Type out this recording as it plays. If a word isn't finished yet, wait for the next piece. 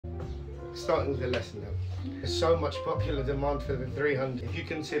starting with the lesson now. There's so much popular demand for the 300. If you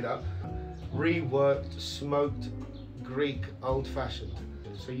consider reworked, smoked Greek old-fashioned.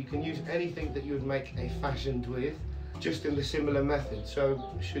 So you can use anything that you would make a fashioned with, just in the similar method. So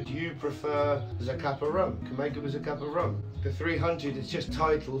should you prefer Zacapa rum, you can make it with Zacapa rum. The 300 is just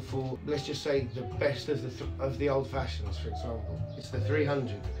title for, let's just say, the best of the old fashions, for example. It's the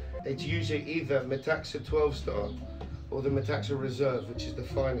 300. It's usually either Metaxa 12 star or the Metaxa Reserve, which is the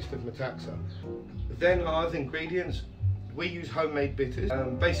finest of Metaxa. Then our other ingredients, we use homemade bitters,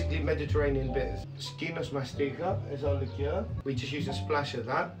 basically Mediterranean bitters. Skinos mastica is our liqueur. We just use a splash of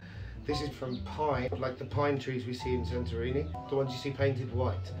that. This is from pine, like the pine trees we see in Santorini, the ones you see painted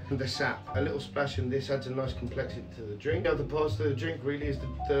white. And the sap, a little splash in this adds a nice complexity to the drink. The other parts of the drink really is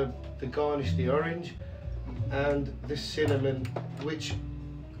the garnish, the orange, and the cinnamon, which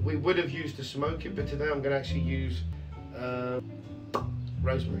we would have used to smoke it, but today I'm going to actually use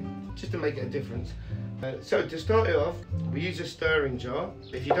rosemary, just to make it a difference. So to start it off, we use a stirring jar.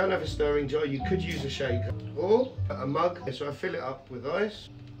 If you don't have a stirring jar, you could use a shaker or a mug. So I fill it up with ice.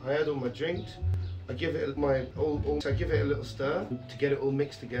 I add all my drinks. I give it I give it a little stir to get it all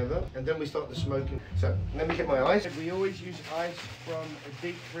mixed together, and then we start the smoking. So let me get my ice. We always use ice from a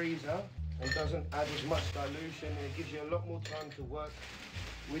deep freezer. It doesn't add as much dilution, and it gives you a lot more time to work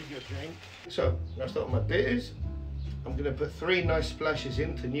with your drink. So now start with my bitters. I'm going to put 3 nice splashes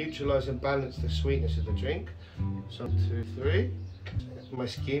in to neutralise and balance the sweetness of the drink. So 2, 3. My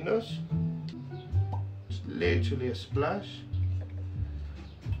skinos, just literally a splash.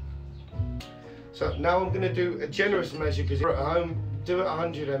 So now I'm going to do a generous measure, because you're at home, do it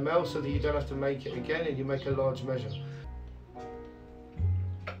 100 ml so that you don't have to make it again and you make a large measure.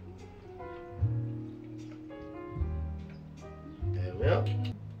 There we are.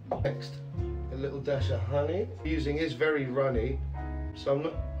 Next, a little dash of honey. Using is very runny, so I'm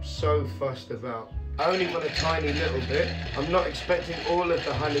not so fussed about. I only want a tiny little bit. I'm not expecting all of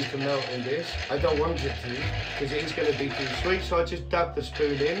the honey to melt in this. I don't want it to, because it is going to be too sweet, so I just dab the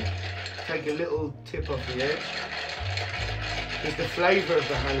spoon in, take a little tip off the edge, because the flavour of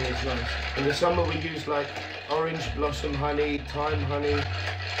the honey is nice. In the summer we use like orange blossom honey, thyme honey,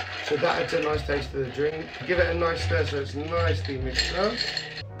 so that adds a nice taste to the drink. Give it a nice stir so it's nicely mixed up.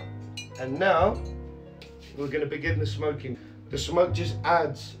 And now we're going to begin the smoking. The smoke just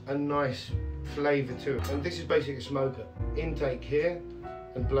adds a nice flavour to it. And this is basically a smoker. Intake here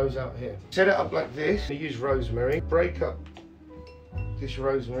and blows out here. Set it up like this. I use rosemary. Break up this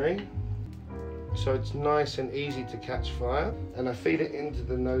rosemary so it's nice and easy to catch fire. And I feed it into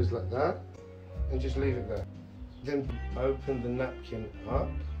the nose like that and just leave it there. Then open the napkin up.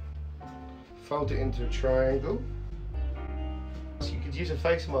 Fold it into a triangle. You could use a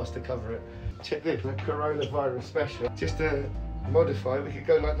face mask to cover it. Check this, like coronavirus special. Just to modify, we could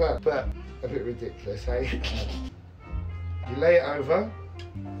go like that, but a bit ridiculous, hey? You lay it over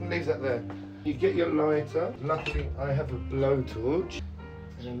and leave that there. You get your lighter. Luckily, I have a blowtorch.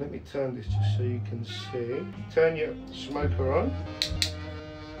 And then let me turn this just so you can see. Turn your smoker on.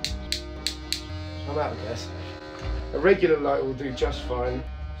 I'm out of gas. A regular light will do just fine.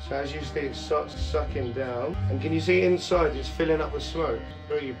 So as you see, it starts sucking down, and can you see inside it's filling up with smoke?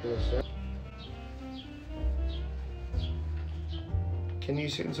 3%. Can you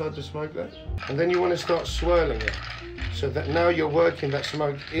see inside the smoke there? And then you want to start swirling it, so that now you're working that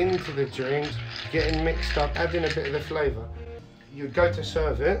smoke into the drinks, getting mixed up, adding a bit of the flavour. You go to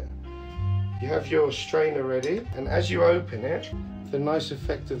serve it, you have your strainer ready, and as you open it, the nice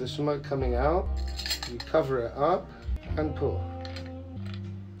effect of the smoke coming out, you cover it up and pour.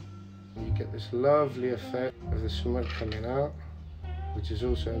 You get this lovely effect of the smoke coming out, which is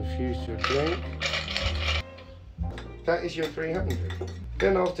also infused your drink. That is your 300.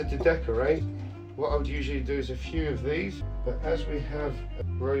 Then after, to decorate, what I would usually do is a few of these, but as we have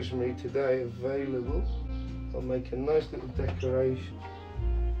rosemary today available, I'll make a nice little decoration.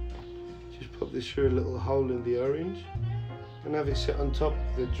 Just pop this through a little hole in the orange and have it sit on top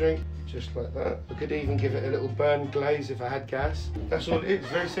of the drink, just like that. I could even give it a little burn glaze if I had gas. That's all it is,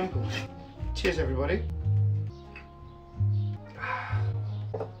 very simple. Cheers everybody.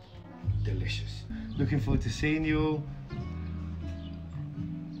 Delicious. Looking forward to seeing you all.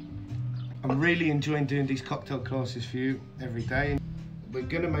 I'm really enjoying doing these cocktail classes for you every day. We're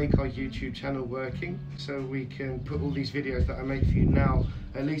going to make our YouTube channel working so we can put all these videos that I make for you now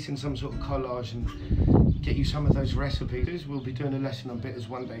at least in some sort of collage and get you some of those recipes. We'll be doing a lesson on bitters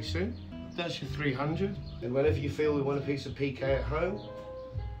one day soon. That's your 300. And whenever you feel we want a piece of PK at home,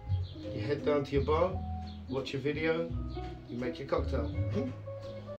 you head down to your bar, watch a video, you make your cocktail.